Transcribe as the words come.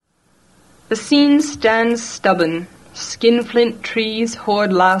The scene stands stubborn. Skinflint trees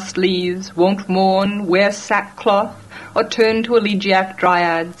hoard last leaves, won't mourn, wear sackcloth, or turn to elegiac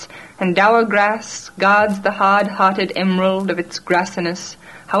dryads, and dour grass guards the hard-hearted emerald of its grassiness,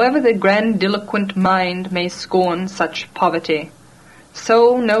 however the grandiloquent mind may scorn such poverty.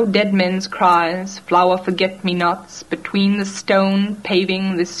 So no dead men's cries, flower forget-me-nots, between the stone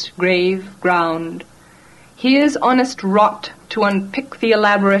paving this grave ground. Here's honest rot to unpick the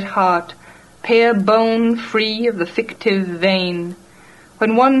elaborate heart, pare bone free of the fictive vein.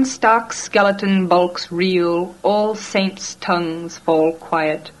 When one stark skeleton bulks real, all saints' tongues fall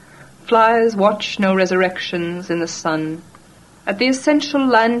quiet. Flies watch no resurrections in the sun. At the essential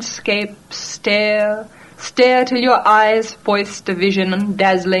landscape stare till your eyes foist a vision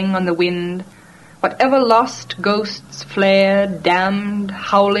dazzling on the wind. Whatever lost ghosts flare, damned,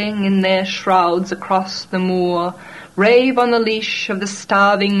 howling in their shrouds across the moor, rave on the leash of the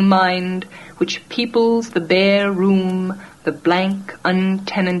starving mind which peoples the bare room, the blank,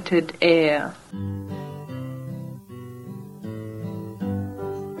 untenanted air.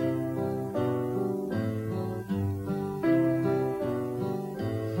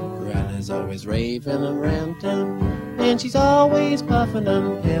 Grandma's always raving and ranting, and she's always puffing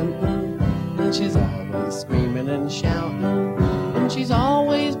and panting, and she's always screaming and shouting, and she's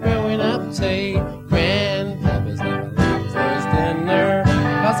always brewing up tea. Grandpapa's never late for his dinner,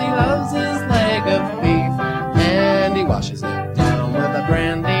 'cause he loves his leg of beef, and he washes it down with a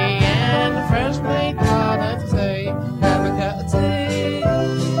brandy and a fresh made pot of tea. Have a cup of tea, have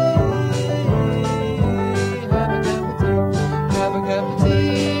a cup of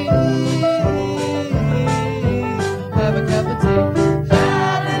tea, have a cup of tea, have a cup of tea.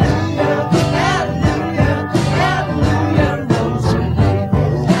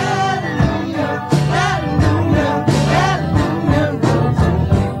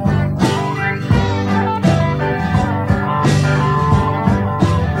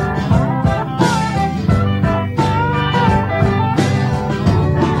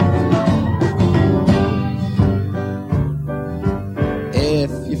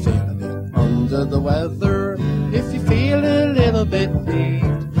 The weather, if you feel a little bit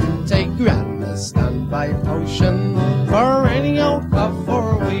peeved, take Grandma's standby potion for any old cough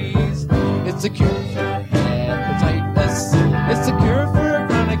or wheeze. It's a cure for hepatitis, it's a cure for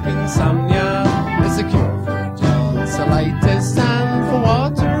chronic insomnia, it's a cure for tonsillitis and for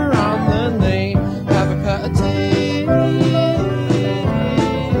water on the knee. Have a cup of tea,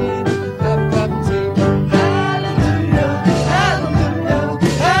 have a cup of tea. Hallelujah, hallelujah, hallelujah. Have a cup of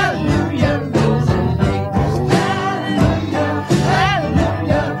tea. Hallelujah, hallelujah, hallelujah, Rosalie. Hallelujah,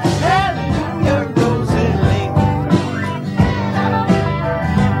 hallelujah, hallelujah, Rosalie.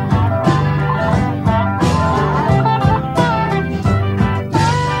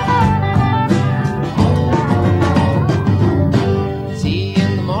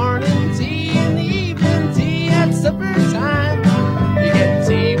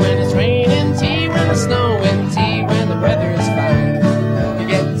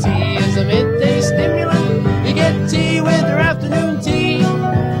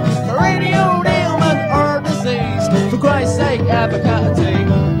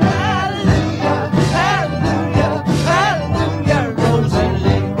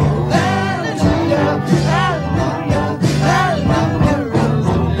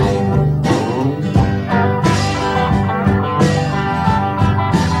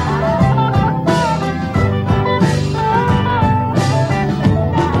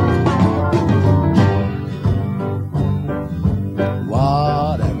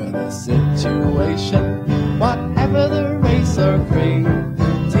 Whatever the situation, whatever the race or creed,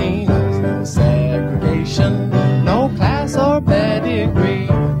 teen knows no segregation, no class or pedigree.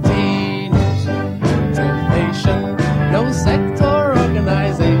 Teen knows no motivation, no sect or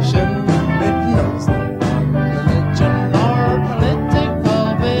organization. It knows no religion or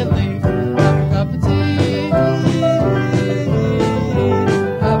political belief. Have a cup of tea,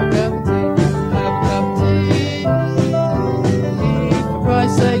 have a cup of tea, have a cup of tea. For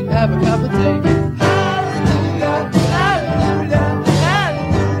Christ's sake, have a cup of tea.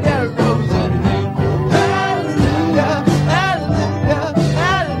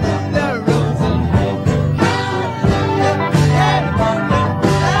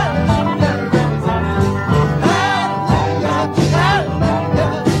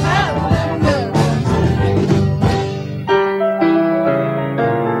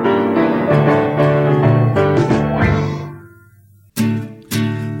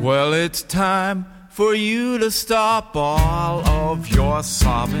 Well, it's time for you to stop all of your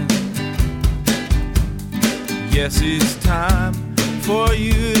sobbing. Yes, it's time for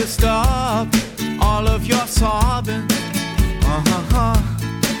you to stop all of your sobbing.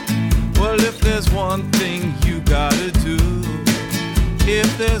 Well, if there's one thing you gotta do,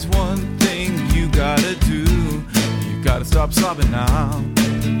 if there's one thing you gotta do, you gotta stop sobbing now.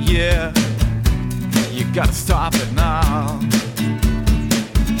 Yeah, you gotta stop it now.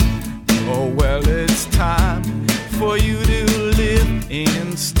 Oh, well, it's time for you to live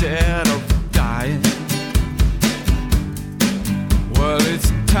instead of dying. Well,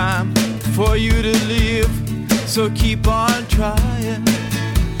 it's time for you to live, so keep on trying.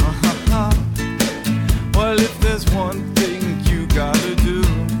 Well, if there's one thing you gotta do,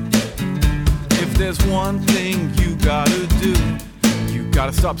 if there's one thing you gotta do, you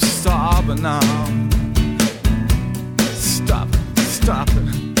gotta stop sobbing now. Stop it.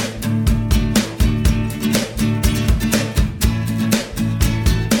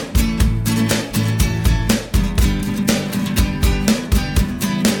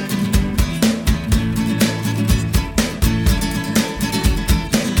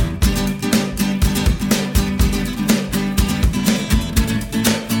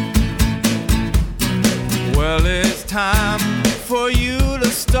 Time for you to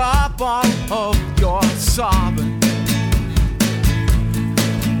stop all of your sobbing.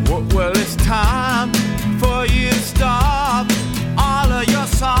 Well, it's time for you to stop all of your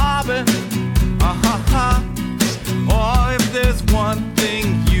sobbing. Oh, if there's one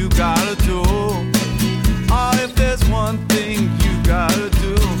thing you gotta do, oh, if there's one thing you gotta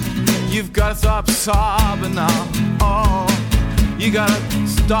do, you've gotta stop sobbing now. Oh, you gotta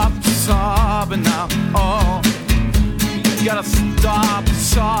stop sobbing now. Oh, you gotta stop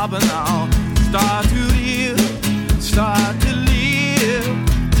sobbing now. Start to live.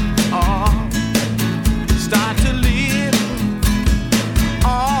 Oh, start to live.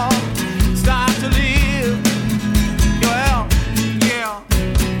 Oh, start to live. Well, yeah.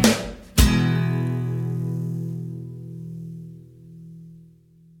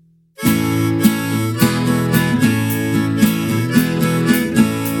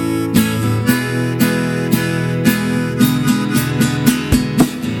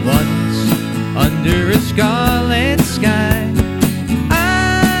 Under a scarlet sky,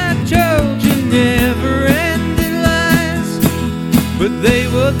 I told you never-ending lies, but they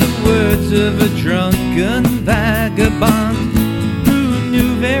were the words of a drunken vagabond who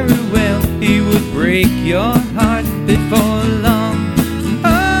knew very well he would break your heart before long.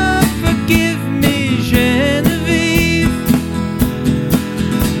 Oh, forgive me, Genevieve.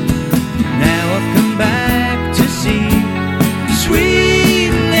 Now I've come back to see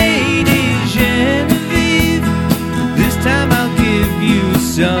sweet lady Genevieve. This time I'll give you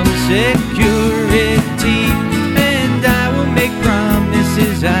some security, and I will make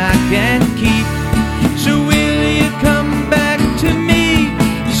promises I can keep. So will you come back to me,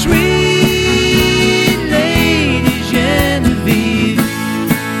 sweet lady Genevieve?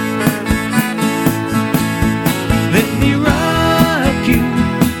 Let me rock you,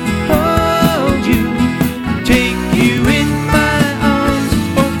 hold you, take you in my arms.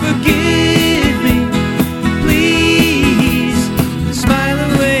 Oh, forgive me, please. Smile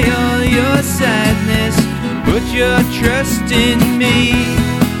away all your sadness, put your trust in me.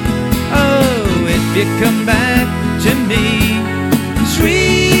 Oh, if you come back to me,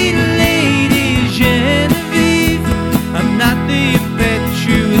 sweet lady Genevieve, I'm not the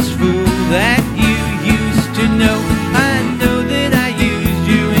impetuous fool that you used to know. I know that I used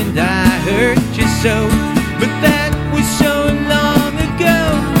you and I hurt you so, but that was so long ago.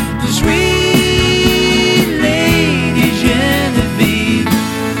 Sweet lady Genevieve.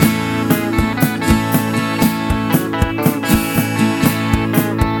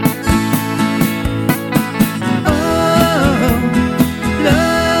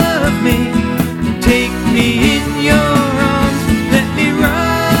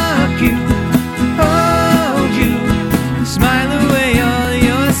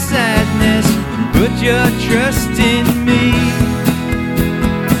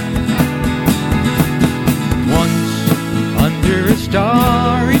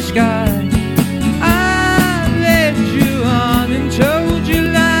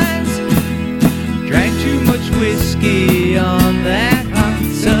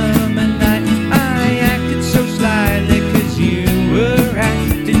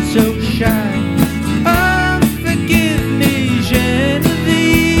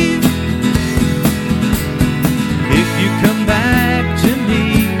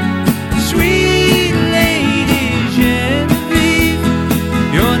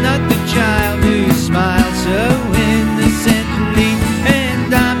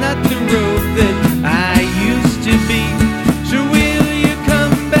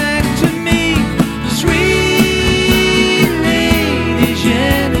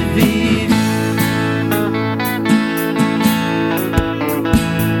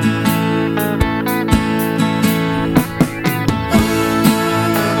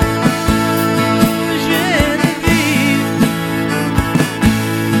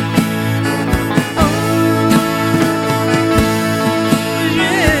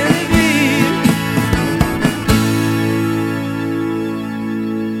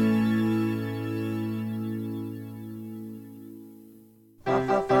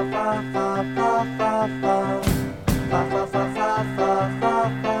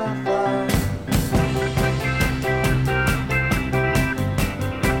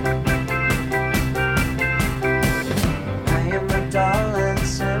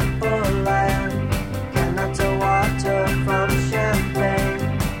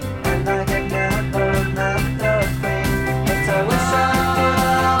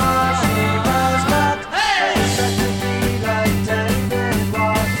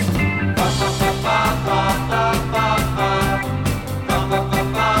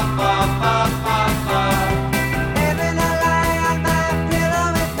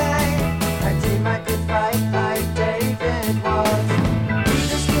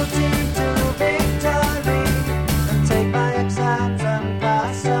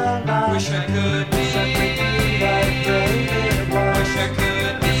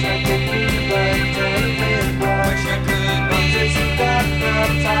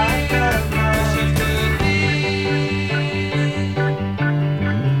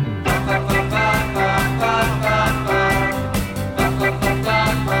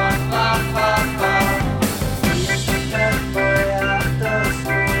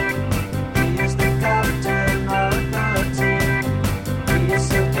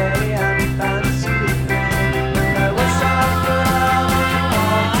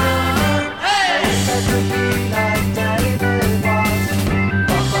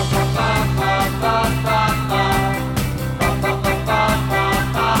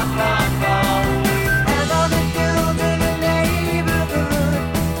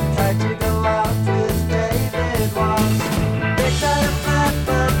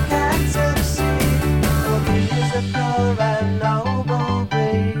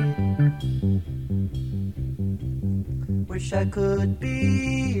 could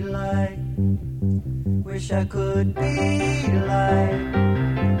be like. Wish I could be like.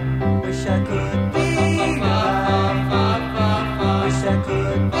 Wish I could be like. Wish I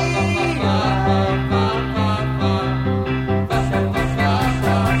could be like.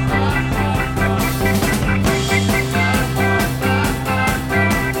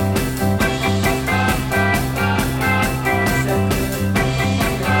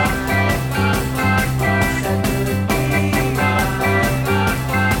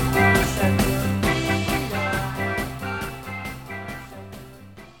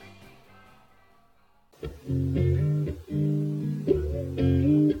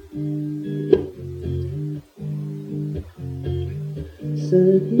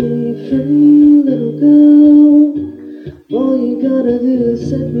 Set me free, little girl. All you gotta do is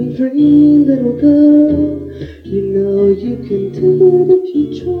set me free, little girl. You know you can do it if you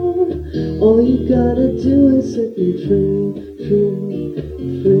try. All you gotta do is set me free, free,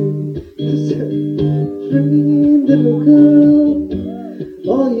 free. Set me free, little girl.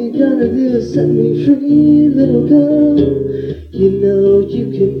 All you gotta do is set me free, little girl. You know you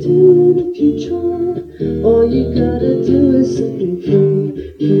can do it if you try. All you gotta do is set me free,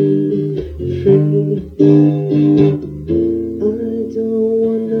 free, free. I don't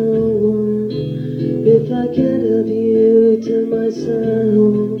want no one if I can't have you to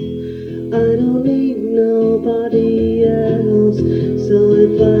myself. I don't need nobody else. So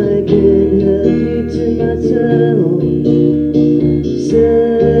if I can't have you to myself,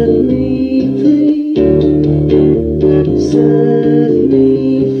 set me free, set me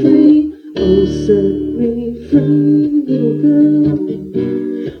free, oh set me free, little girl.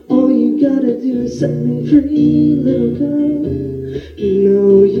 All you gotta do is set me free, little girl. You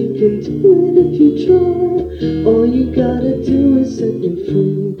know you can do it if you try. All you gotta do is set me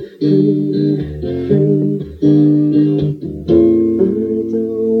free, free, free. I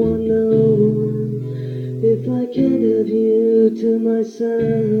don't want no one if I can't have you to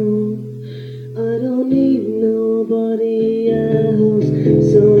myself. I don't need nobody else.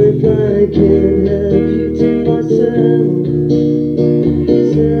 So if I can't have you to myself,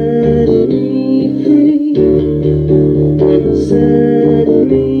 set me free, set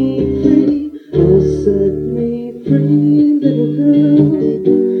me free, oh set me free, little girl.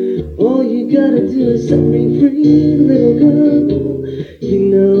 All you gotta do is set me free, little girl. You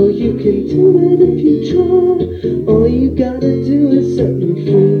know you can do it if you try. All you gotta do is set me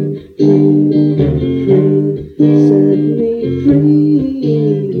free, free, free, set me free.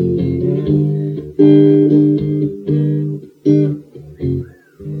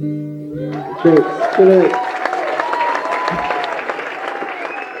 Thanks. Good night.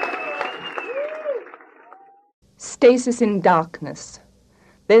 Stasis in darkness,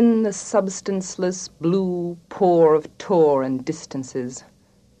 then the substanceless blue pour of tour and distances.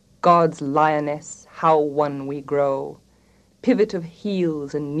 God's lioness, how one we grow. Pivot of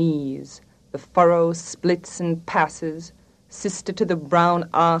heels and knees, the furrow splits and passes, sister to the brown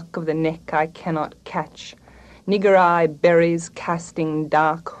arc of the neck I cannot catch. Nigger eye berries casting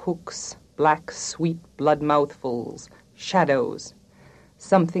dark hooks, black sweet blood mouthfuls, shadows.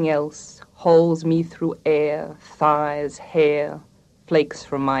 Something else hauls me through air, thighs, hair, flakes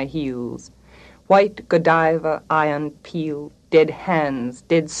from my heels. White Godiva iron peel, dead hands,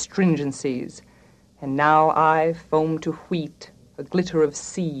 dead stringencies. And now I foam to wheat, a glitter of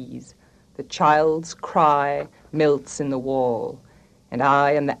seas. The child's cry melts in the wall. And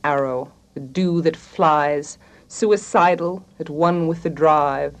I am the arrow, the dew that flies, suicidal, at one with the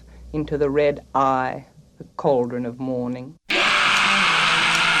drive, into the red eye, the cauldron of morning.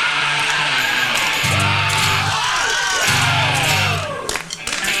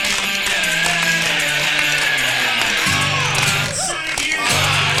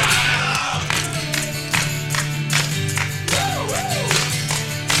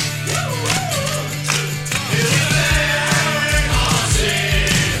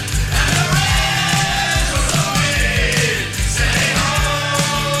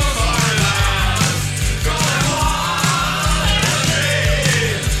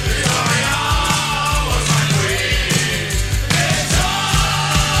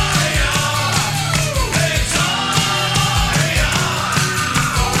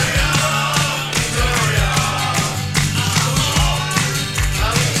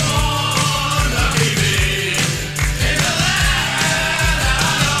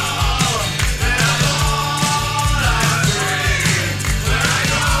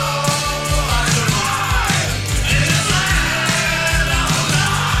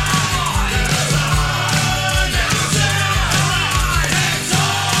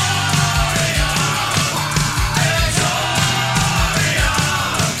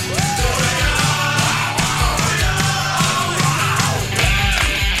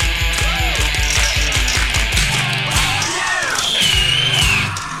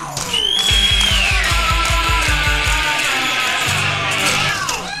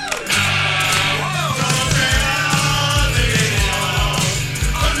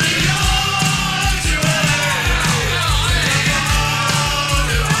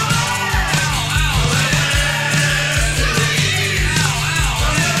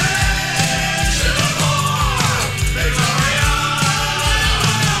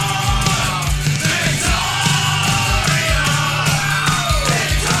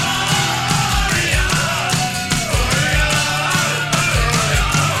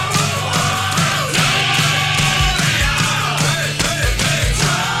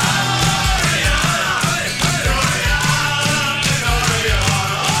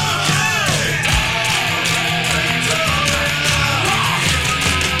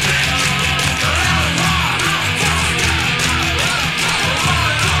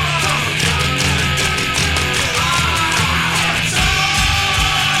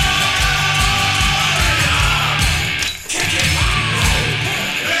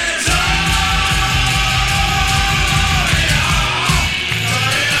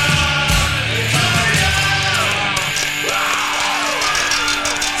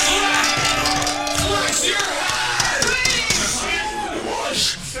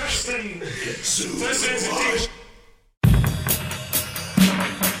 Sleep.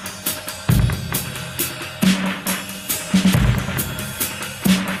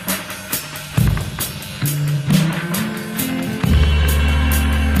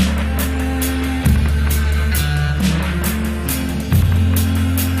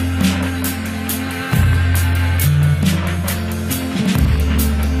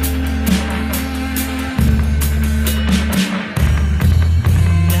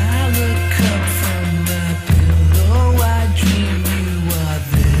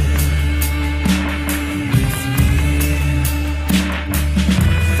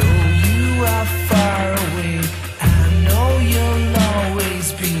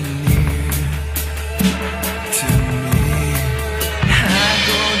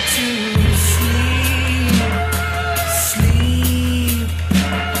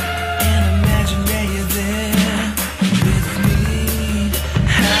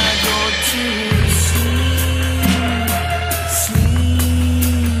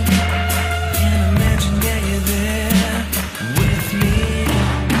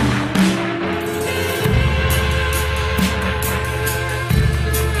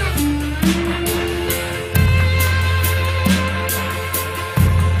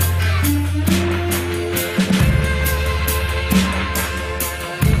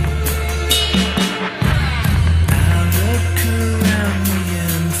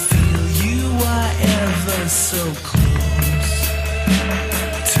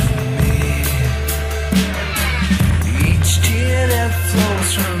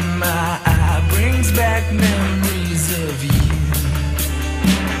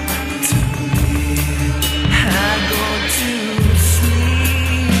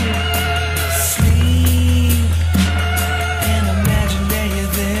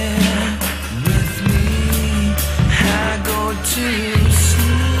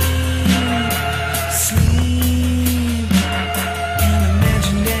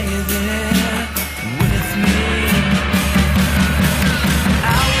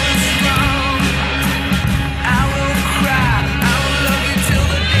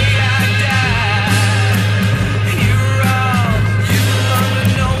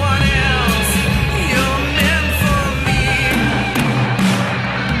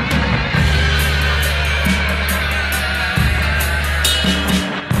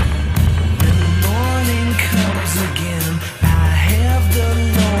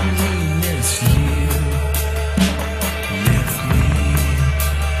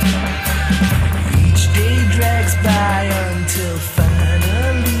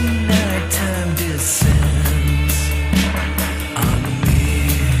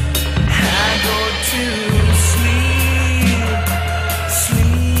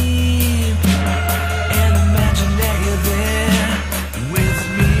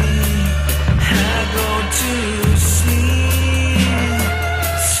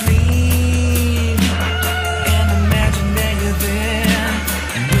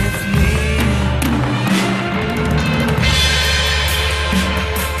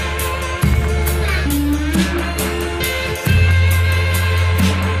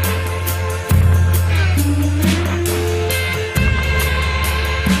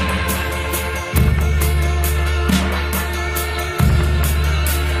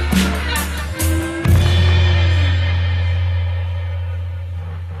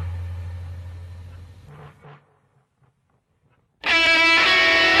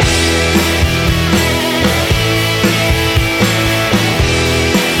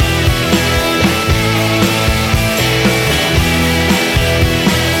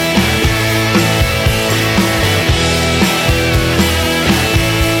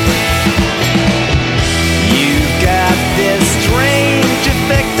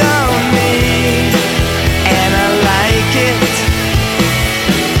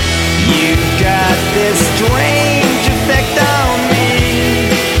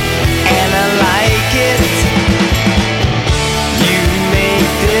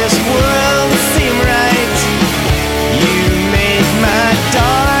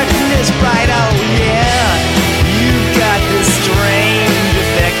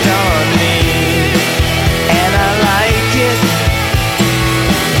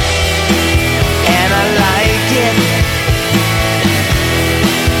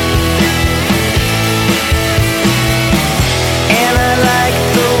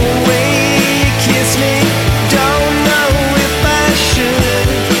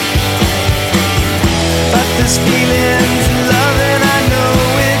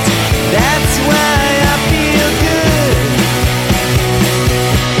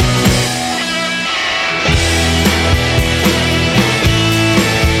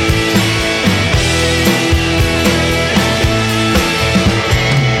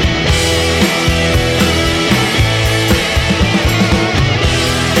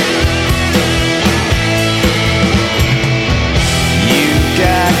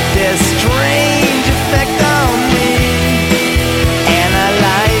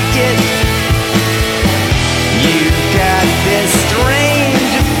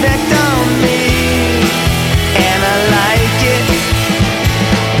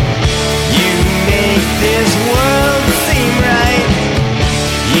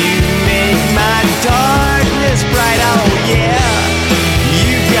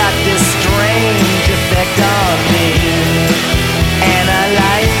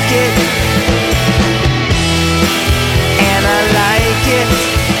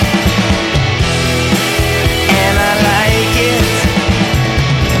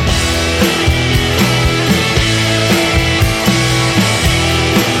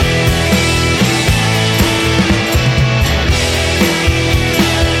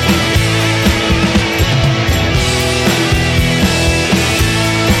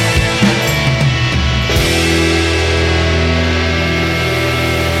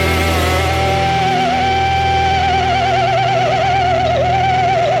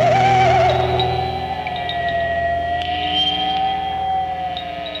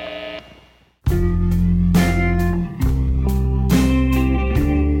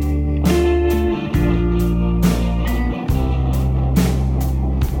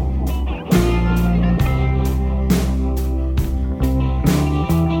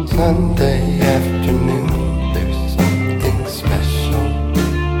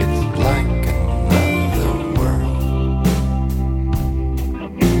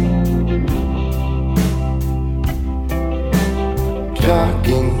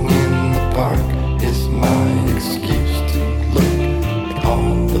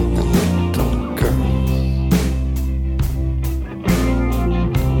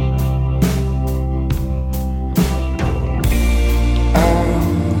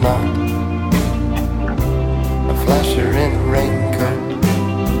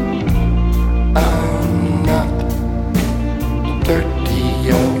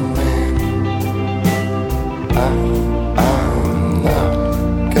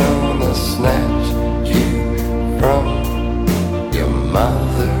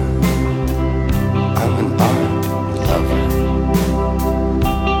 mother. I'm an art lover.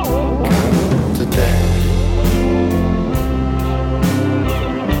 Come to daddy.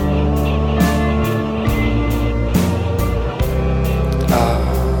 Come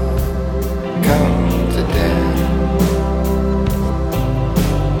to daddy.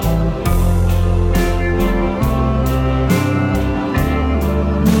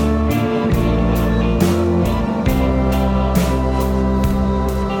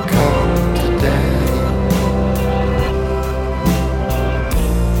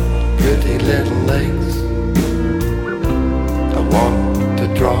 Pretty little legs, I want to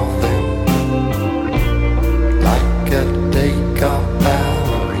draw them like a takeoff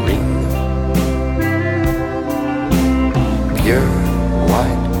ballerina. Pure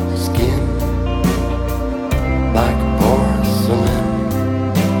white skin, like porcelain.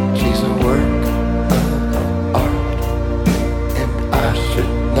 She's a work of art, and I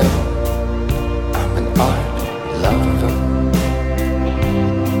should know I'm an art lover.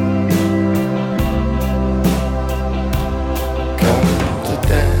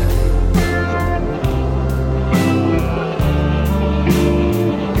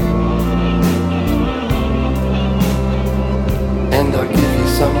 And I'll give you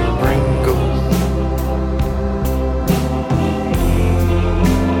some Pringles.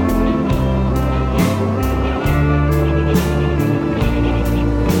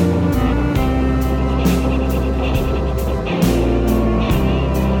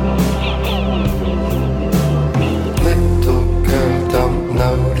 Little girl, don't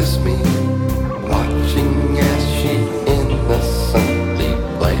notice me watching as she innocently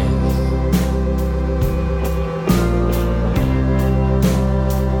plays.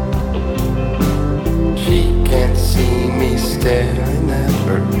 She can't see me staring at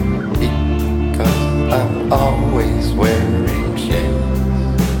her because I'm always wearing shades.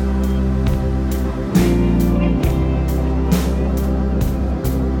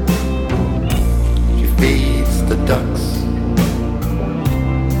 She feeds the ducks,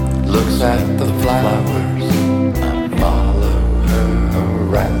 looks at the flowers. I follow her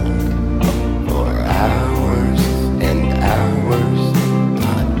around for hours and hours.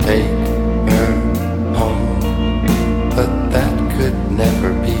 I take her home, but that could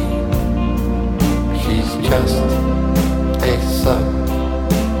never be. She's just a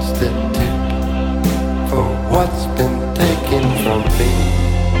substitute for what's been taken from me.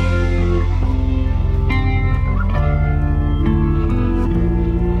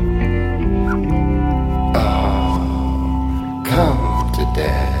 Come to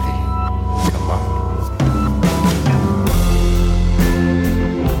daddy, come on.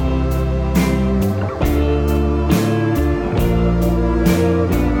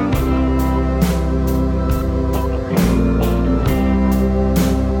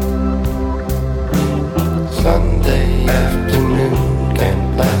 Sunday afternoon can't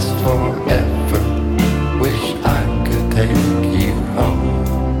last forever. Wish I could take you home.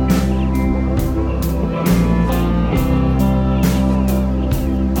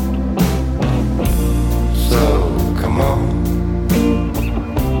 So come on,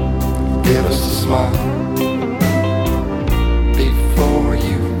 give us a smile before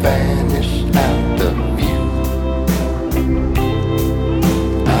you vanish out of view.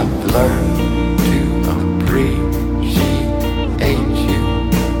 I've learned to appreciate you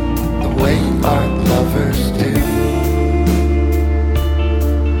the way art lovers do,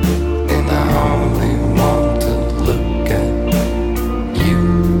 and I only want to look at you.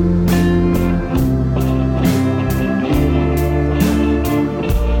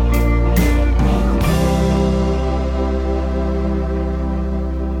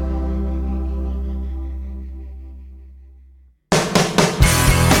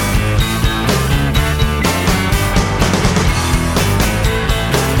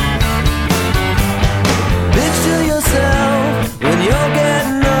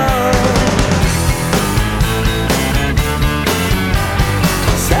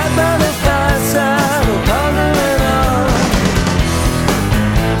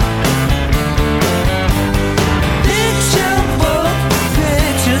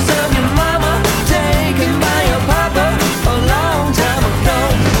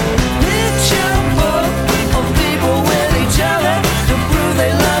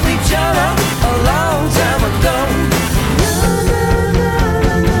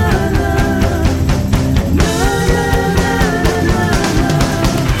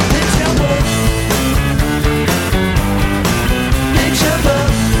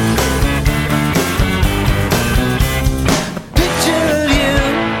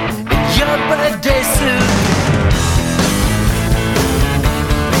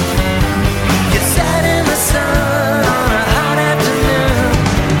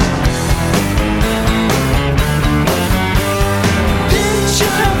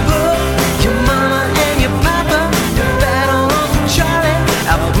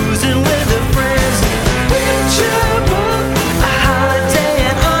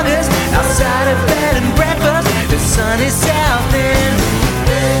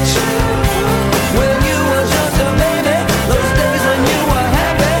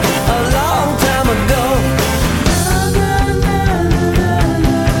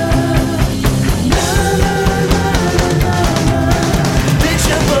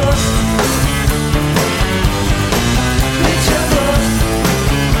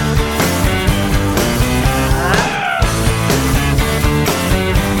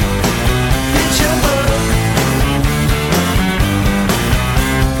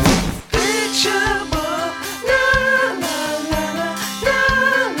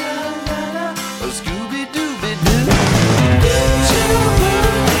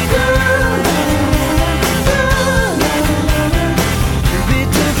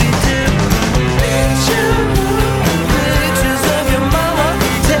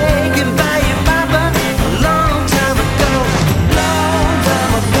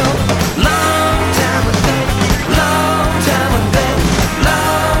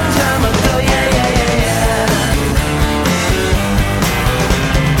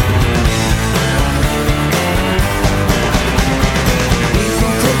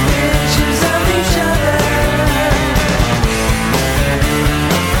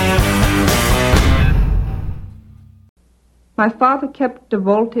 My father kept a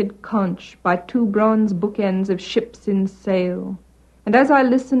vaulted conch by 2 bronze bookends of ships in sail, and as I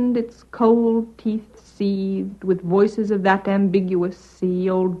listened its cold teeth seethed with voices of that ambiguous sea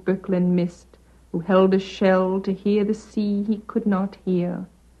old Birkeland missed, who held a shell to hear the sea he could not hear.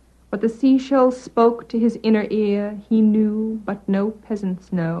 What the seashell spoke to his inner ear he knew, but no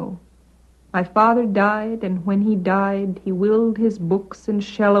peasants know. My father died, and when he died he willed his books and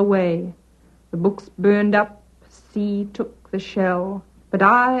shell away. The books burned up, sea took the shell, but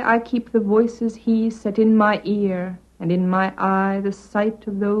I keep the voices he set in my ear, and in my eye the sight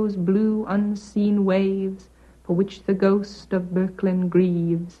of those blue unseen waves for which the ghost of Birkeland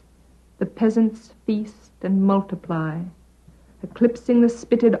grieves. The peasants feast and multiply. Eclipsing the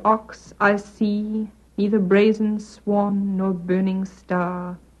spitted ox I see neither brazen swan nor burning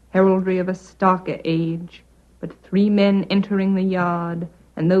star, heraldry of a starker age, but 3 men entering the yard,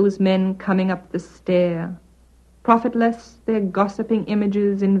 and those men coming up the stair. Profitless, their gossiping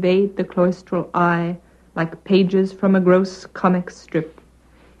images invade the cloistral eye like pages from a gross comic strip,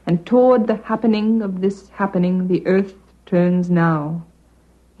 and toward the happening of this happening the earth turns now.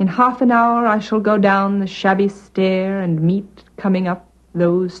 In half an hour I shall go down the shabby stair and meet coming up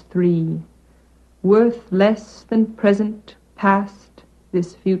those 3, worth less than present, past,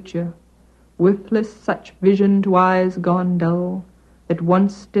 this future, worthless such visioned wise gone dull, that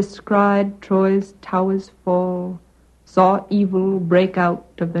once descried Troy's towers fall, saw evil break out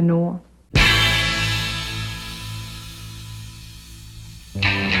of the north.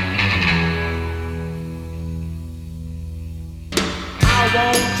 I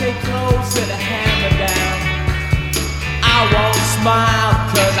won't take clothes to the hammer down. I won't smile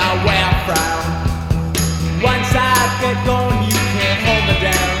 'cause I wear a frown. Once I get going, you can't hold me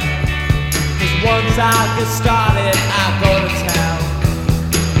down. 'Cause once I get started, I go to town.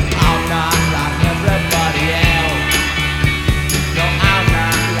 I'm not like everybody else. No, I'm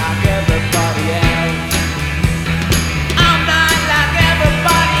not like everybody else. I'm not like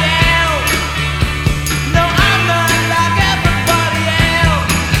everybody else. No, I'm not like everybody else.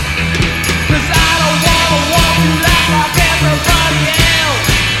 'Cause I don't wanna walk through life like everybody else.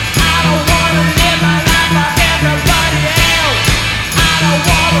 I don't wanna live my life like everybody else. I don't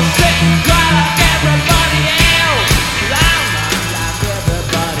wanna sit and cry like everybody else. 'Cause I'm not like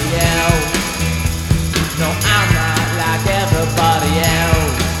everybody else. No, I'm not like everybody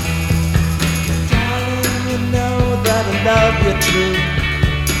else. Darling, you know that I love you true.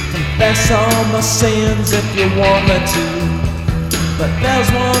 Confess all my sins if you want me to. But there's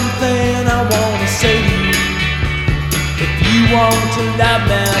one thing I wanna say to you. If you want to love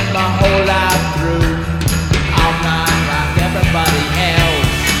me my whole life through, I'm not like everybody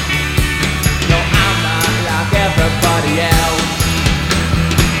else. No, I'm not like everybody else.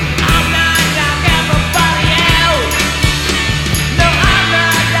 I'm not like everybody else. No, I'm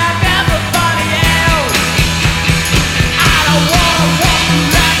not like everybody else. I don't wanna walk through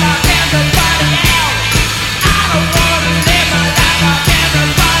life like everybody else. I don't wanna live my life like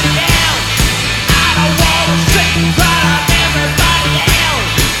everybody else. I don't wanna sit and cry like everybody else.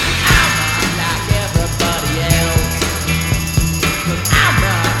 I'm not like everybody else. 'Cause I'm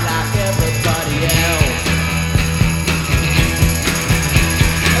not like everybody else.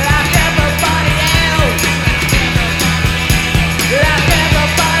 Like everybody else. Like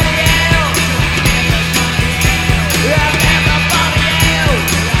everybody else. Like everybody else.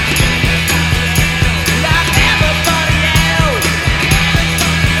 Like everybody else.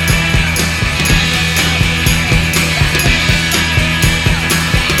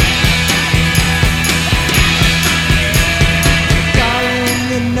 Darling,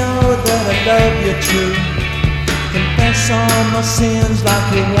 you know that I love you true. Confess all my sins like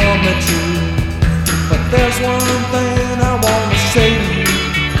you want me to. But there's one thing I wanna say to you.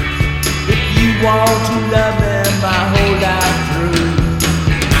 If you want to love me my whole life through,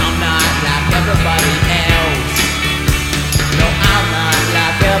 I'm not like everybody else. No, I'm not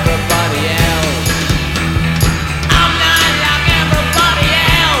like everybody else. I'm not like everybody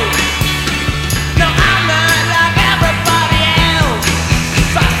else. No, I'm not like everybody else.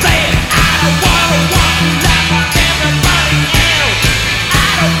 So I say it, I don't wanna walk through life like everybody else. I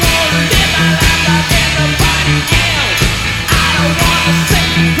don't wanna live my life like everybody else. I don't wanna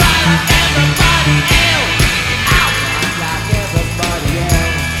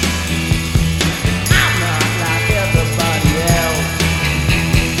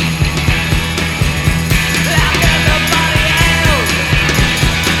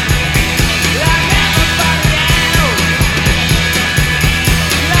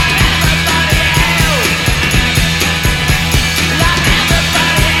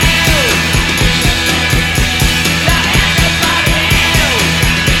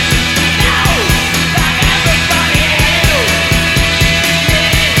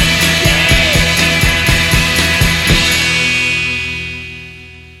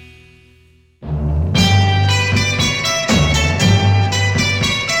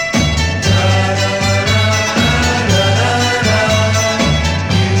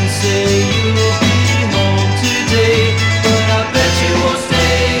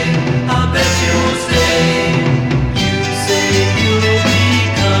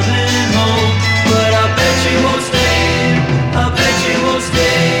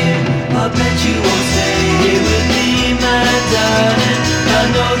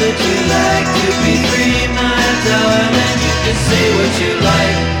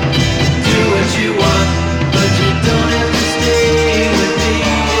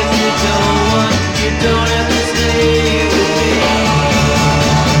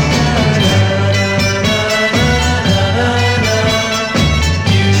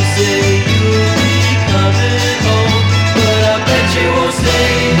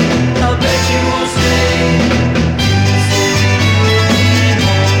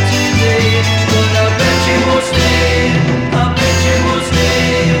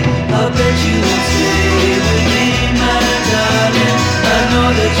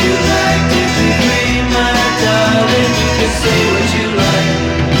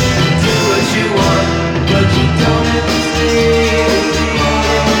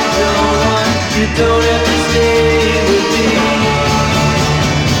don't have to stay with me.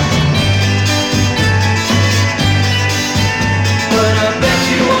 But I bet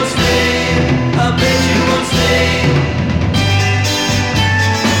you won't stay, I bet you won't stay.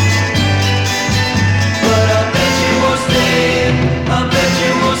 But I bet you won't stay, I bet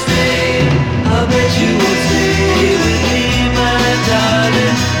you won't stay, I bet you won't stay with me, my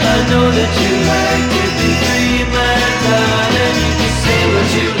darling. I know that you like to be free, my darling. You can say what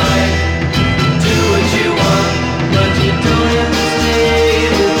you like, do what you want, but you don't have to stay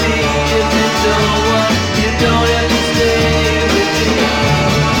with me. If you don't want, you don't have to stay with me.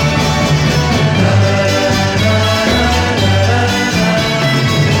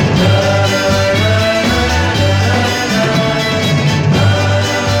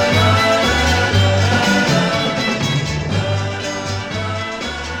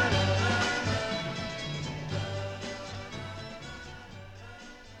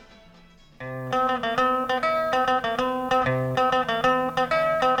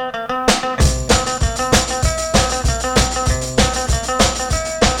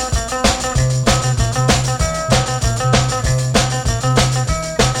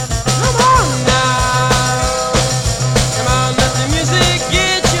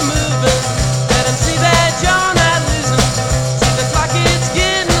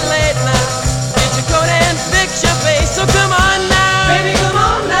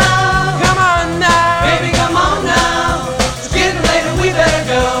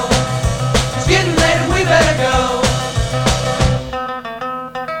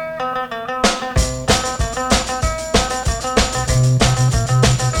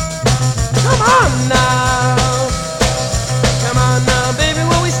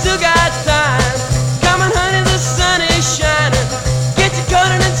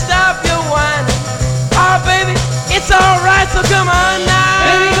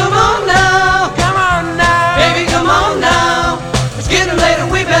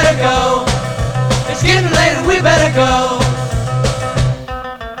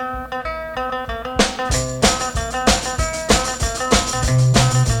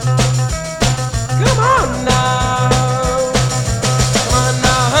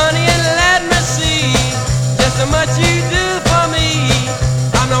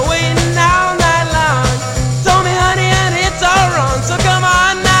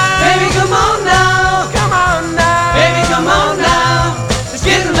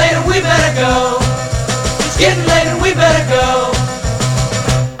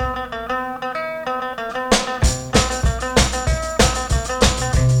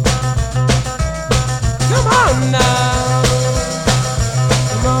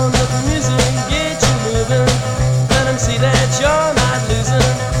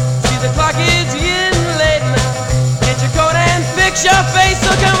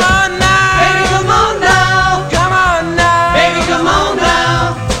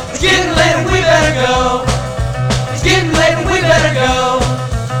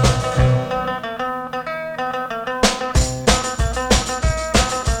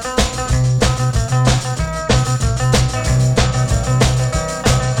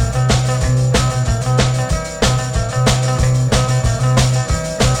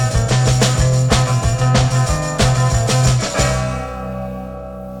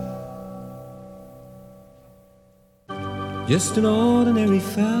 Just an ordinary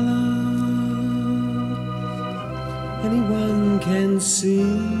fella, anyone can see.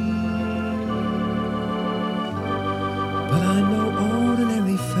 But I'm no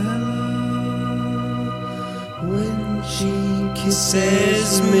ordinary fella when she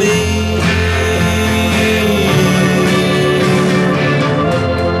kisses me.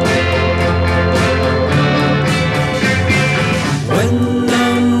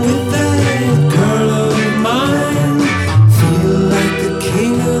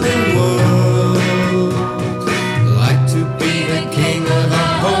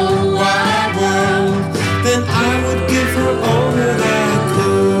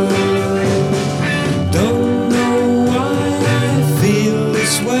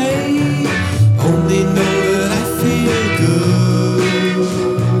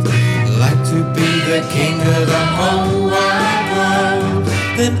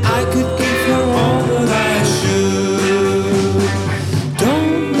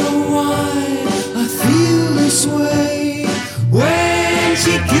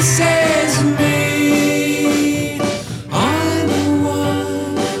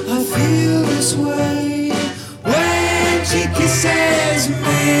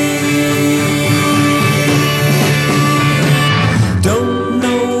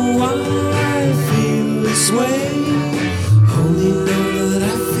 Only know that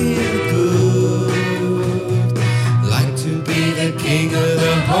I feel good.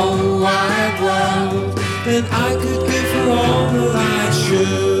 than I could give her all that I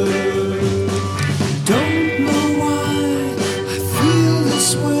should. Don't know why I feel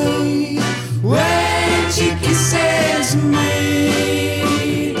this way when she kisses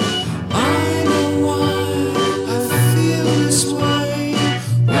me. I know why I feel this way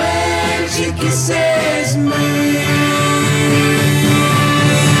when she kisses me.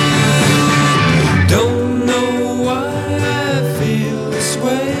 Don't know why I feel this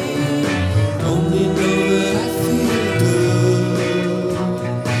way, only know that I feel good.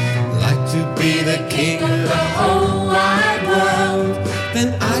 Like to be the king of the whole wide world, then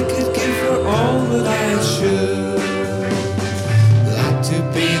I could give her all that I should. Like to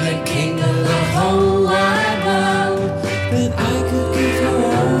be the king of the whole wide world, then I could give her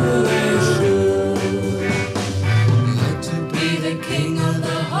all that I should. Like to be the king of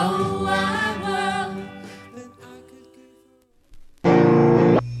the whole wide world, then I could give her.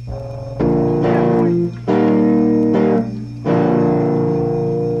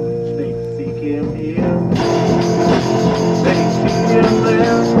 They seek him here, they seek him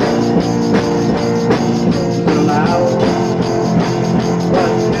there. Still out,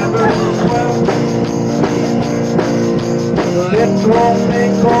 but never well. The lips won't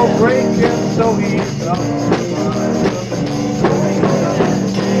make or break him, so he's gone.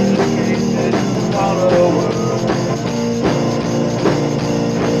 Follower.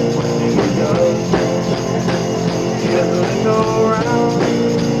 What he does, he doesn't go around.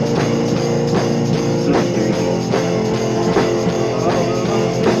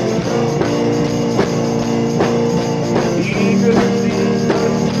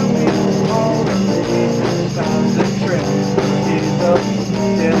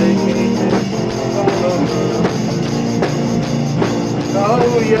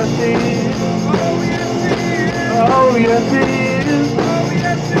 Oh yes it is. Oh yes it is.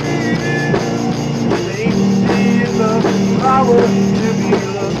 Safety is a power to be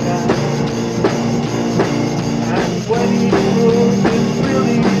looked at. And when he moves, it's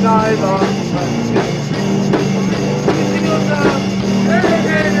really nice on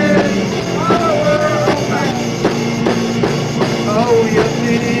oh yes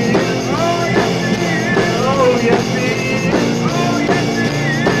it is. Oh yes it is.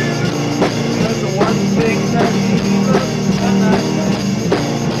 There's one thing that he loves, and that's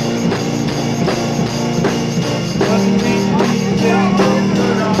what he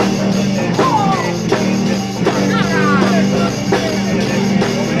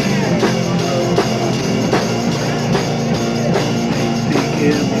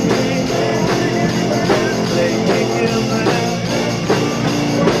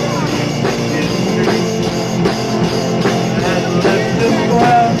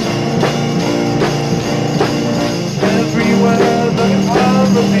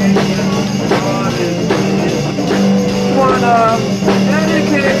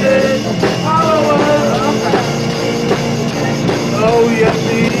dedicated follower of oh yes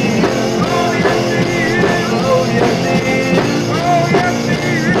he is. Oh yes he is. Oh yes he is. Oh yes he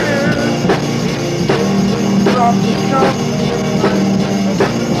is. Drop the cup.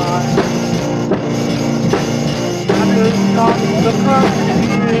 I just stop the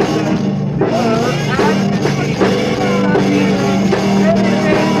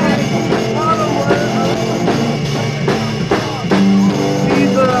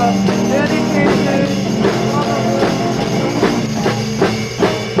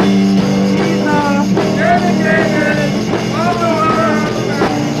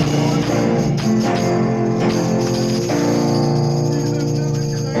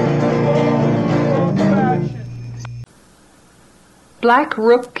Black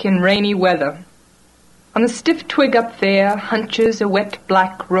rook in rainy weather. On the stiff twig up there hunches a wet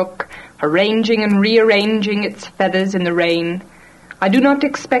black rook, arranging and rearranging its feathers in the rain. I do not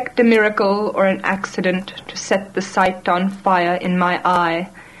expect a miracle or an accident to set the sight on fire in my eye.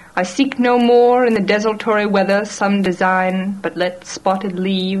 I seek no more in the desultory weather some design, but let spotted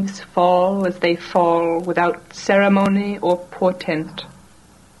leaves fall as they fall without ceremony or portent.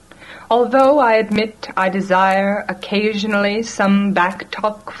 Although I admit I desire occasionally some back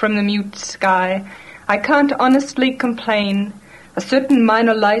talk from the mute sky, I can't honestly complain. A certain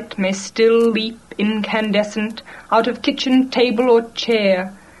minor light may still leap incandescent out of kitchen table or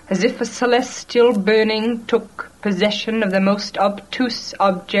chair, as if a celestial burning took possession of the most obtuse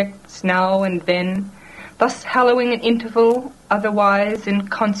objects now and then, thus hallowing an interval otherwise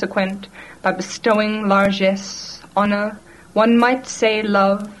inconsequent by bestowing largesse, honor, one might say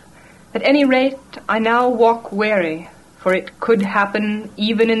love. At any rate, I now walk wary, for it could happen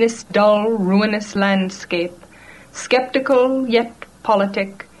even in this dull, ruinous landscape, skeptical yet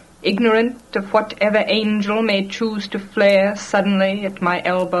politic, ignorant of whatever angel may choose to flare suddenly at my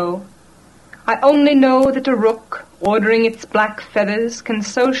elbow. I only know that a rook, ordering its black feathers, can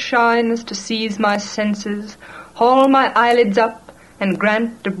so shine as to seize my senses, haul my eyelids up, and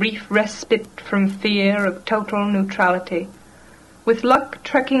grant a brief respite from fear of total neutrality. With luck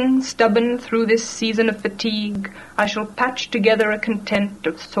trekking stubborn through this season of fatigue, I shall patch together a content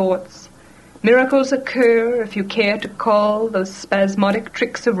of sorts. Miracles occur, if you care to call those spasmodic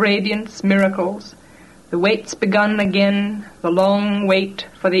tricks of radiance miracles. The wait's begun again, the long wait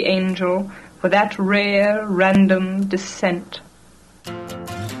for the angel, for that rare, random descent.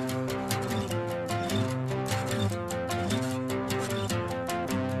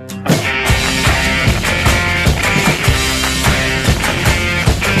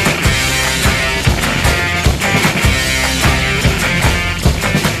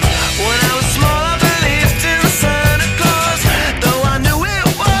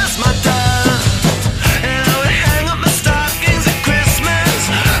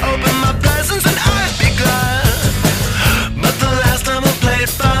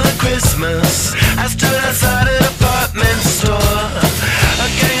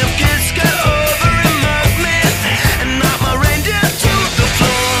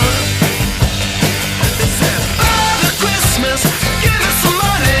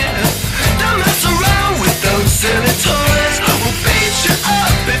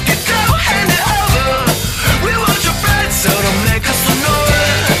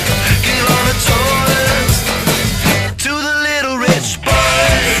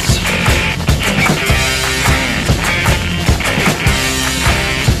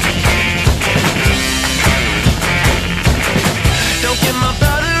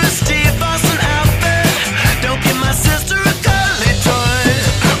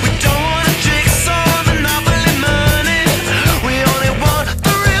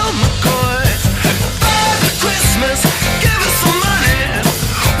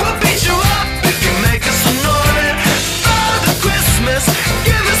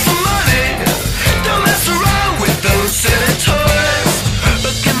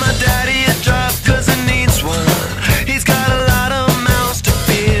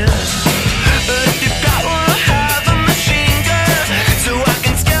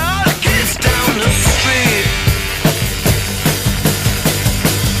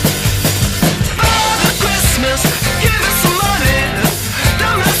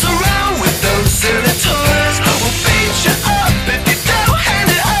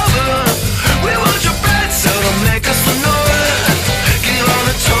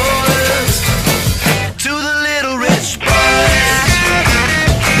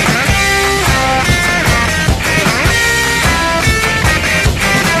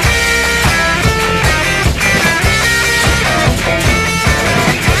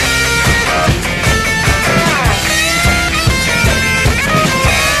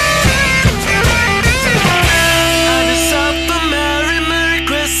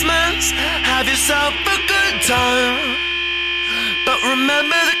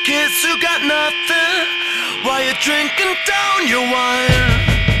 Drinking down your wine.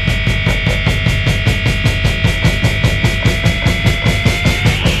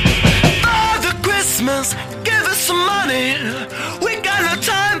 Father Christmas, give us some money. We got no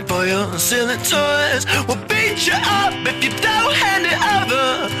time for your silly toys. We'll beat you up if you don't hand it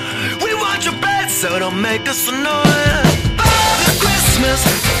over. We want your bread, so don't make us annoy. Father Christmas,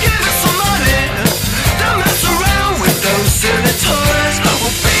 give us some money. Don't mess around with those silly toys.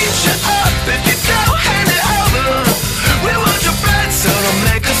 We'll beat you up if you don't hand it over. We want your bread, so don't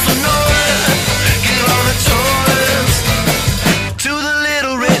make us annoy. Give all the toys to the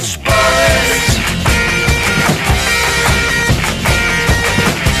little rich boys.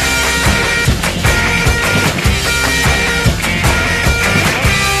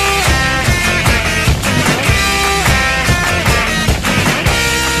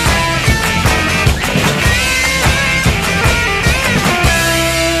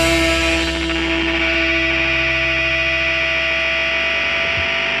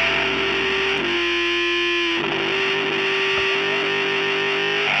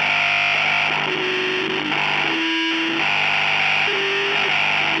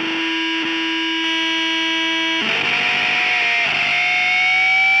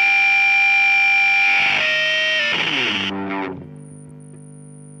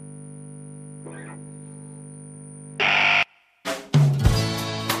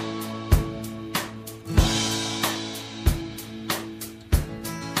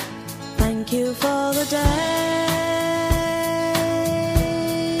 Thank you for the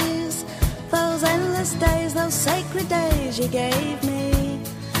days, those endless days, those sacred days you gave me.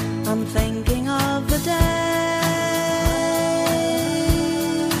 I'm thinking of the days.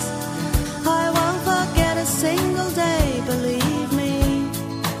 I won't forget a single day, believe me.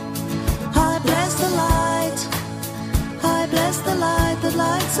 I bless the light. I bless the light that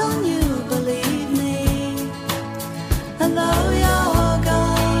lights on you, believe me. And though you're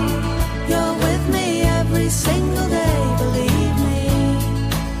gone, you're with me every single day, believe me.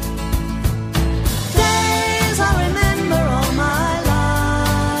 Days I remember all my life.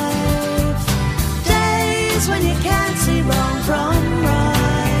 Days when you can't see wrong from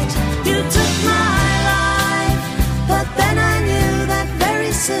right. You took my life, but then I knew that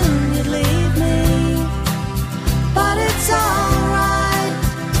very soon you'd leave me. But it's alright,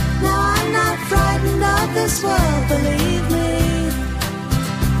 now I'm not frightened of this world, believe me.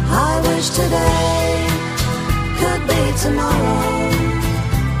 I wish today could be tomorrow.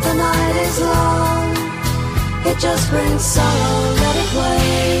 The night is long, it just brings sorrow, let it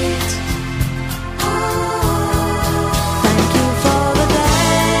wait. Thank you for the days,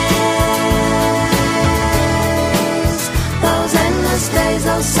 those endless days,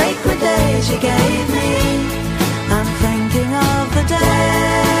 those sacred days you gave me. I'm thinking of the days.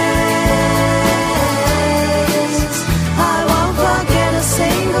 I won't forget a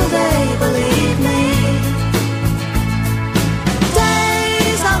single day, believe me.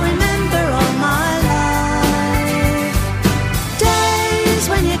 Days I'll remember all my life. Days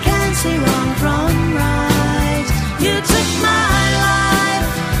when you can't see wrong from right. You took my life,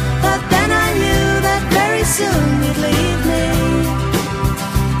 but then I knew that very soon you'd leave me.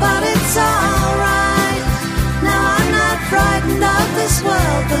 But it's alright, now I'm not frightened of this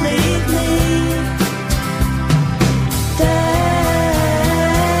world, believe me. Days,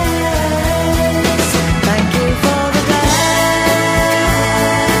 thank you for the days,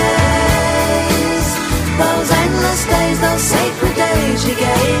 those endless days, those sacred days you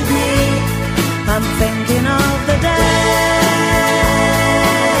gave me. I'm thinking of the days.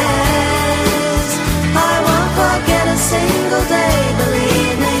 I won't forget a single day,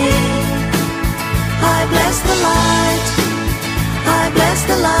 believe me. I bless the light. I bless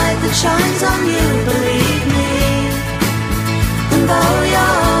the light that shines on you, believe me. And though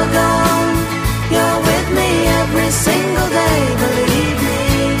you're gone, you're with me every single day, believe me.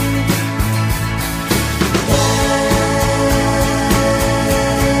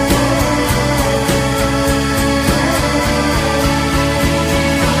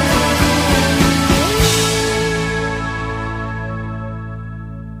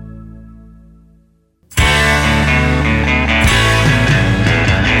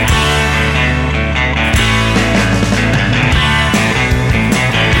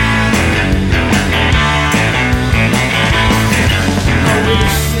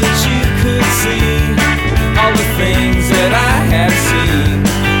 Things that I have seen.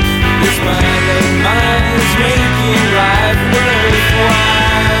 This mind of mine is making life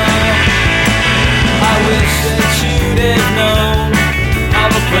worthwhile. I wish that you'd have known all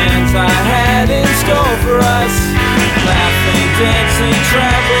the plans I had in store for us. Laughing, dancing,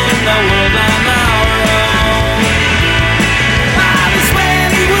 traveling the world on our own. This man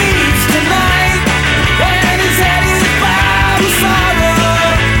he weeps tonight, and his head is bowed with sorrow.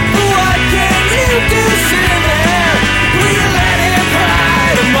 What can you do, sinner? Let him cry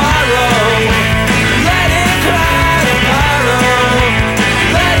tomorrow. Let him cry tomorrow.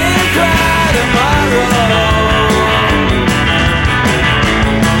 Let him cry tomorrow.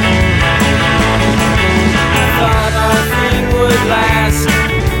 I thought our thing would last,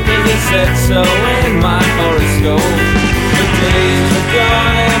 'cause it said so in my horoscope. The days are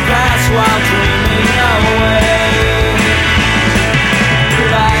gonna pass while dreaming away. The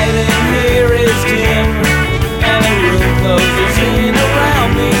light in here is dim, and the room closes in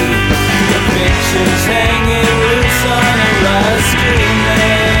around me. The pictures hanging loose on a rusty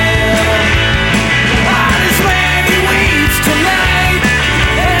nail. This man he weeps tonight,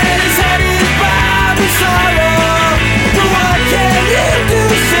 and his head is bowed with sorrow. But what can you do,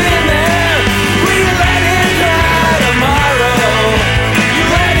 sinner?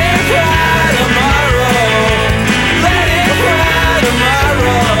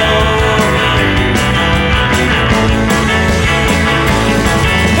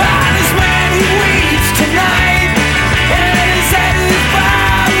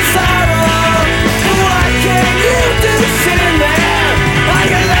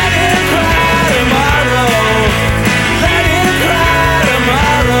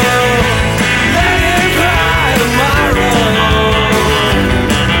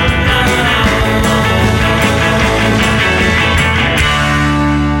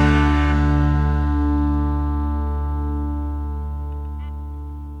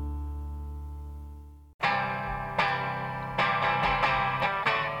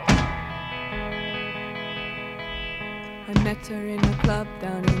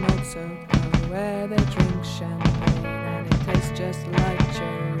 circle where they drink champagne and it tastes just like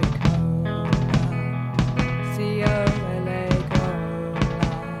cherry cola. C-O-L-A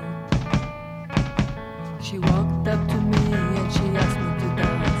cola. She walked up to me and she asked me to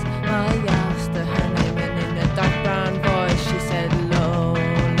dance. I asked her name and in a dark brown voice she said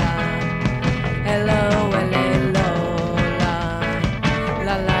Lola. L-O-L-A Lola.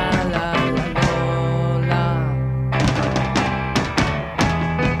 La la la la Lola.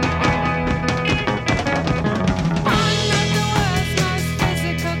 I'm not the world's most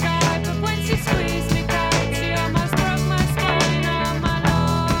physical guy, but when she squeezed me tight, she almost broke my spine. Oh my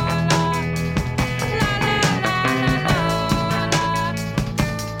Lola. La la la la Lola.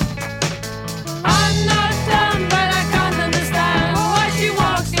 I'm not dumb, but I can't understand why she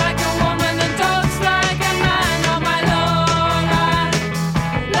walks like a woman and talks like a man. Oh my Lola.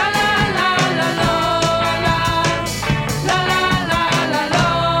 La la la la Lola. La la la la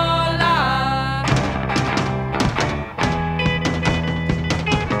Lola.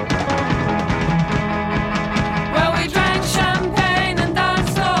 Well, we drank champagne and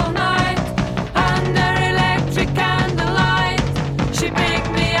danced all night under electric candlelight. She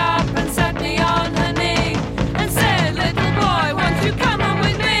picked me up and set me on her knee and said, "Little boy, won't you come on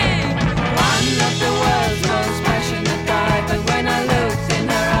with me?" I'm not the world's most passionate guy, but when I looked in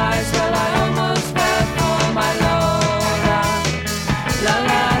her eyes, well, I almost fell for my Lola. La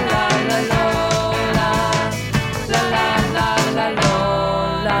la la la Lola. La la la la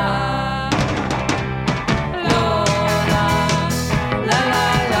Lola. Lola. La la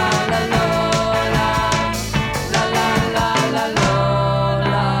la la Lola. La la la la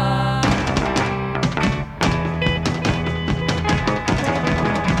Lola.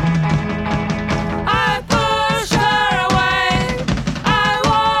 I pushed her away. I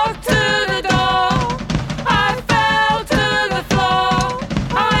walked to the door. I fell to the floor.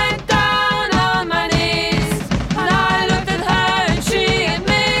 I went down on my knees and I looked at her and she at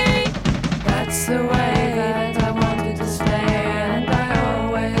me. That's the way that I wanted to stay, and I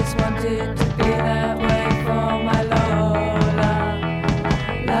always wanted to be that way for my Lola.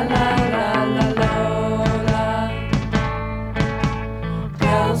 La la la la Lola.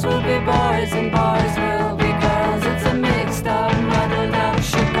 Girls will be boys and boys will be girls. It's a mixed up, muddled up,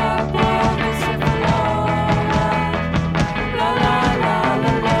 shook up world. It's a Lola. La la la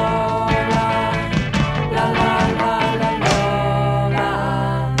la Lola. La la la la Lola.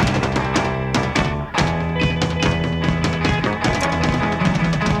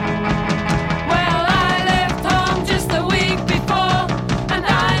 Well, I left home just a week before, and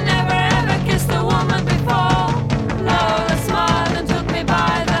I never ever kissed a woman before. Lola smiled and took me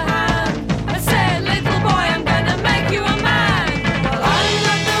by the hand and said, "Little boy, I'm gonna make you a man." Well, I'm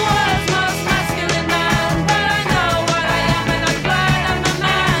not the world's most masculine man, but I know what I am and I'm glad I'm a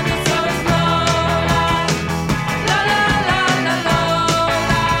man, and so is Lola. La la la la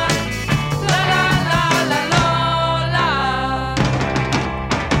Lola. La la la la Lola.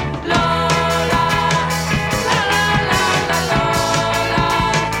 Lola. La la la la Lola.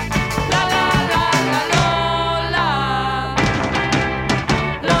 La la la la Lola.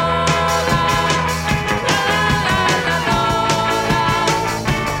 Lola. La la la la Lola.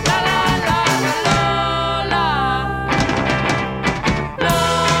 La la la la Lola.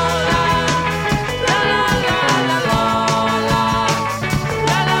 Lola. La la la la Lola.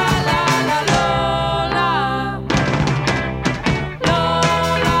 La la la la Lola.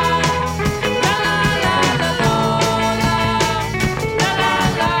 Lola. La la la la Lola. La la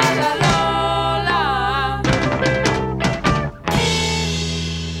la la Lola.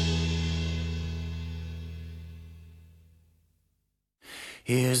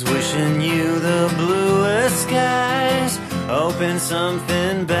 Here's wishing you the bluest skies. Hoping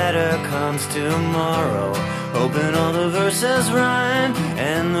something better comes tomorrow. Hoping all the verses rhyme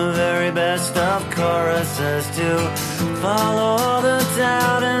and the very best of choruses to follow all the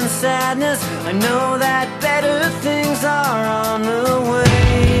doubt and sadness. I know that better things are on the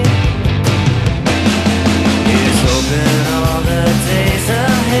way. Here's hoping all the days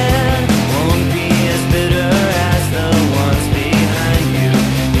ahead won't be as bitter as the ones behind you.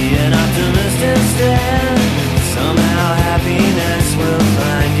 Be an optimist instead. Somehow happiness will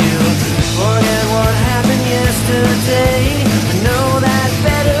find you. Forget what happened yesterday. I know that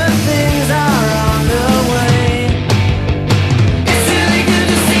better things are on the way. It's really good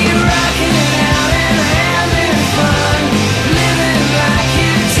to see you rocking it out and having fun, living life.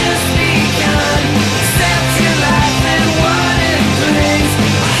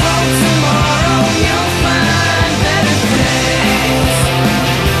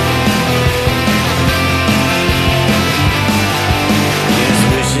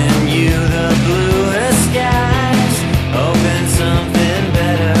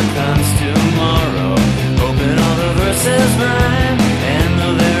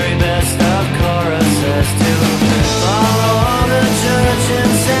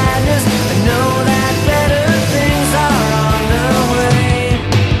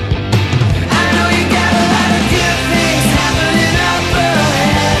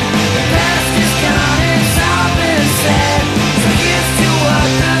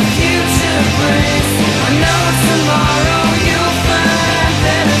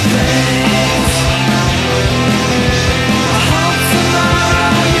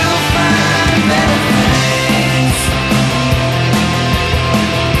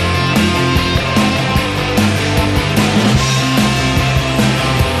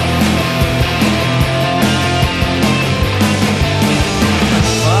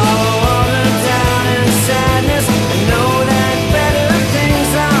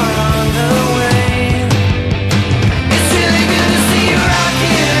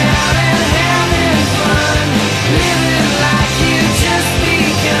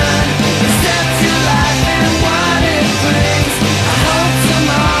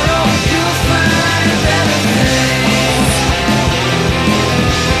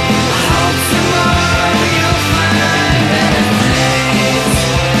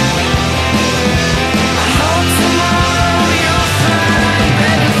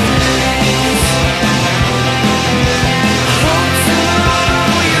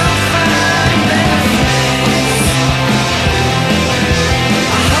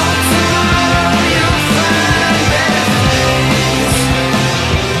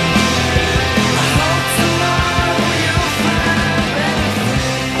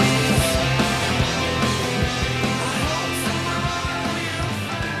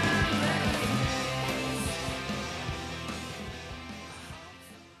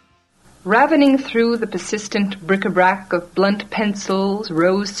 Ravening through the persistent bric-a-brac of blunt pencils,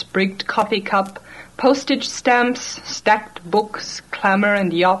 rose-sprigged coffee cup, postage stamps, stacked books, clamor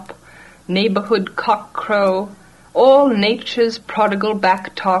and yop, neighborhood cock-crow, all nature's prodigal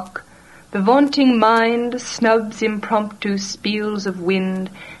back-talk, the vaunting mind snubs impromptu spiels of wind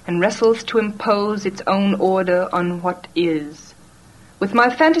and wrestles to impose its own order on what is. With my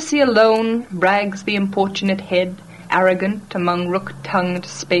fantasy alone brags the importunate head, arrogant among rook-tongued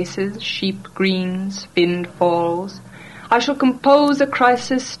spaces, sheep greens, finned falls. I shall compose a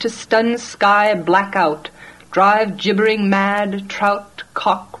crisis to stun sky blackout, drive gibbering mad trout,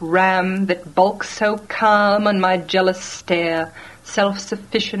 cock, ram that bulk so calm on my jealous stare,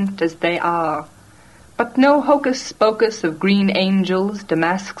 self-sufficient as they are. But no hocus-pocus of green angels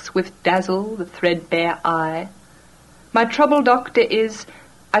damasks with dazzle the threadbare eye. My trouble, doctor, is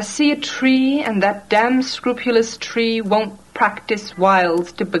I see a tree, and that damn scrupulous tree won't practice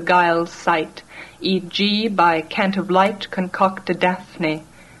wiles to beguile sight, e.g. by cant of light concoct a Daphne.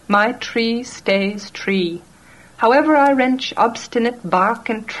 My tree stays tree. However I wrench obstinate bark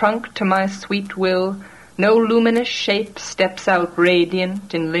and trunk to my sweet will, no luminous shape steps out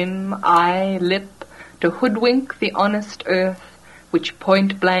radiant in limb, eye, lip, to hoodwink the honest earth, which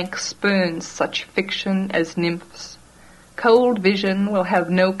point-blank spurns such fiction as nymphs. Cold vision will have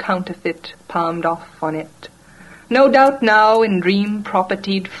no counterfeit palmed off on it. No doubt now in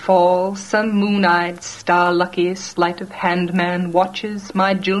dream-propertied fall some moon-eyed, star-lucky sleight-of-hand man watches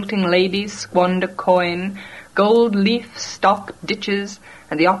my jilting lady squander coin, gold leaf-stocked ditches,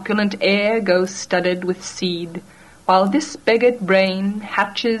 and the opulent air goes studded with seed, while this beggared brain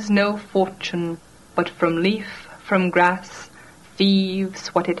hatches no fortune, but from leaf, from grass, thieves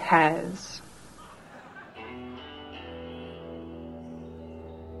what it has.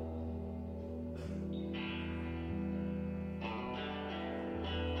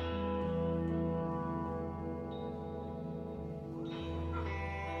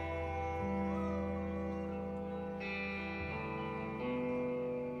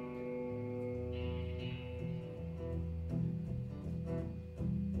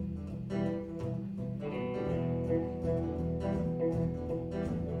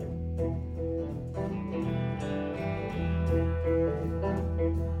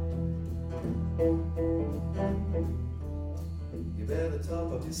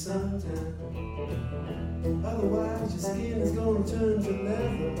 Sometime. Otherwise your skin is gonna turn to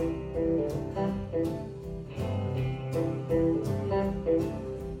leather.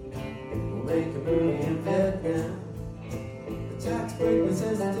 We'll make a movie in Vietnam. The tax break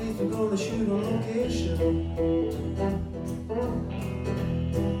necessities, we're gonna shoot on location.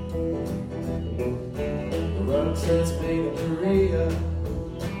 The rug sets made in Korea,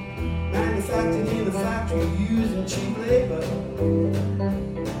 manufactured in the factory using cheap labor.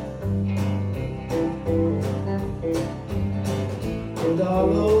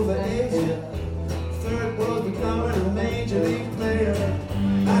 All over Asia, third world becoming a major league player.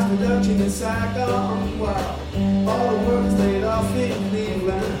 Mass production in Saigon, wow. All the workers laid off in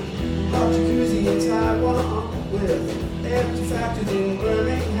Cleveland. Hot jacuzzi in Taiwan with empty factories in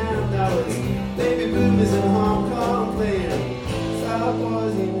Birmingham. Now it's baby boomers in Hong Kong playing South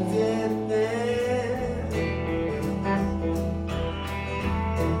Boys in Vietnam.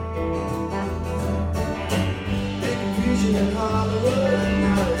 Big confusion in Hollywood.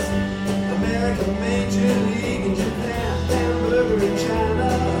 Major League in Japan, hamburger in China,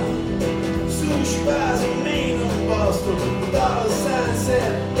 sushi bars in Maine and Boston, dollar sign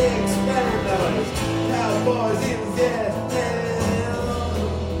said expand dollars, cowboys in Vietnam,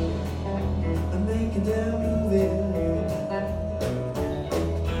 I'm making them movie.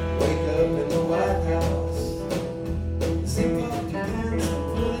 Wake up in the White House, zip up your pants and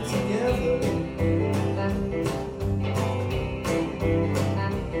put it together.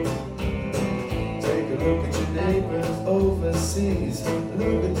 Look at your neighbors overseas.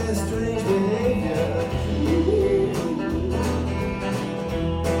 Look at their strange behavior.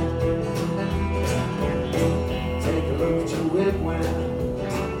 Take a look at your wigwam.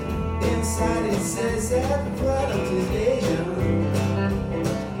 Inside it says that the product is Asian.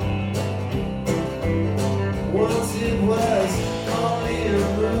 Once it was only a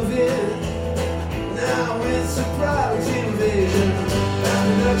movie, now it's a product invasion. That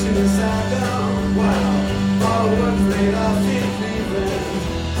production is Saigon. Wow, all the work laid off in Cleveland.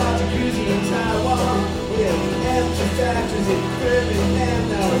 Hot jacuzzi in Taiwan with empty factories in Birmingham.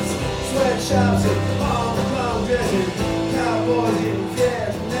 Now it's sweatshops in Hong Kong dressing cowboys in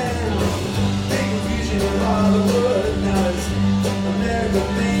Vietnam. Big confusion in Hollywood. Now it's America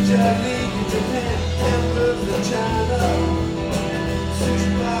Major League in Japan. Hamburgers in China.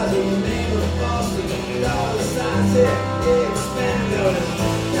 Sushi bars in Maine.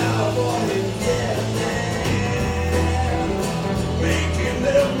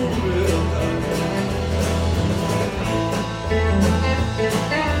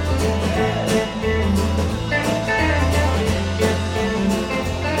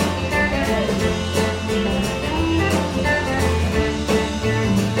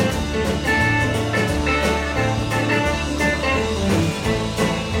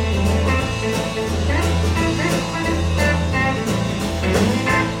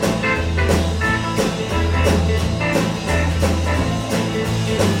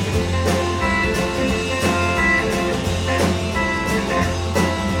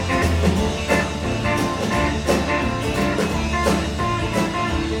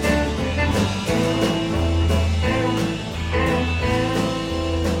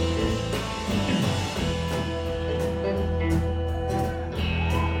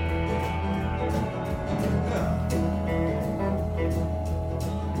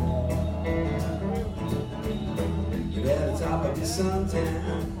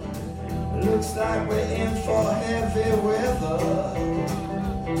 Suntan. Looks like we're in for heavy weather.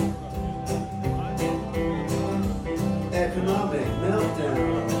 Economic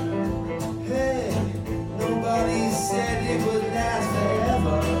meltdown. Hey, nobody said it would last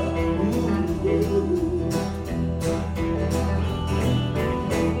forever.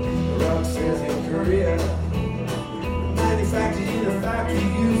 The rock says in Korea, manufactured in a factory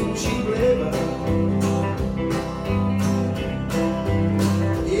using cheap labor.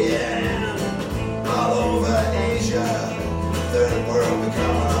 Third world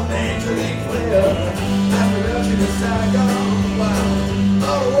becoming a major league player. Mass production in Saigon, wow.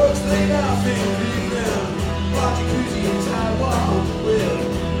 All the work's laid off in Cleveland. Watch jacuzzi in Taiwan. Well,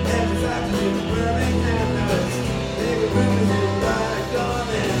 every factory in Birmingham knows. They were moving in Raglan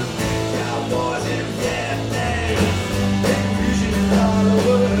and cowboys in Vietnam. Big fusion in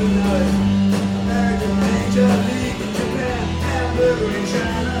Hollywood knows. American Major League in Japan. Hamburger in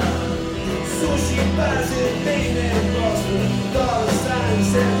China. Sushi pies in Maine and Boston. Dollar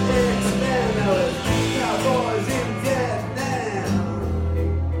signs and expanders. Cowboys in Vietnam.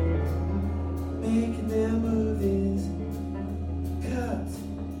 Making their movies. Cut.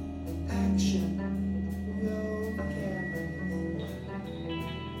 Action. Roll the cameras.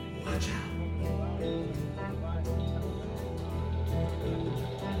 Watch out.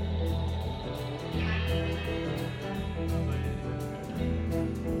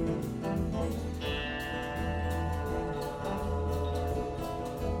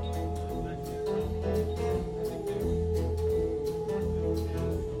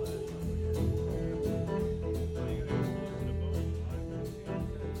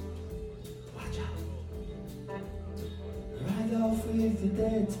 With the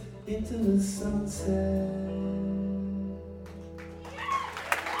dead into the sunset.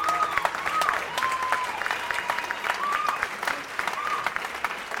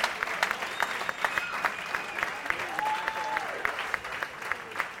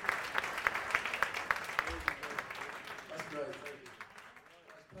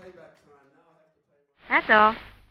 That's all.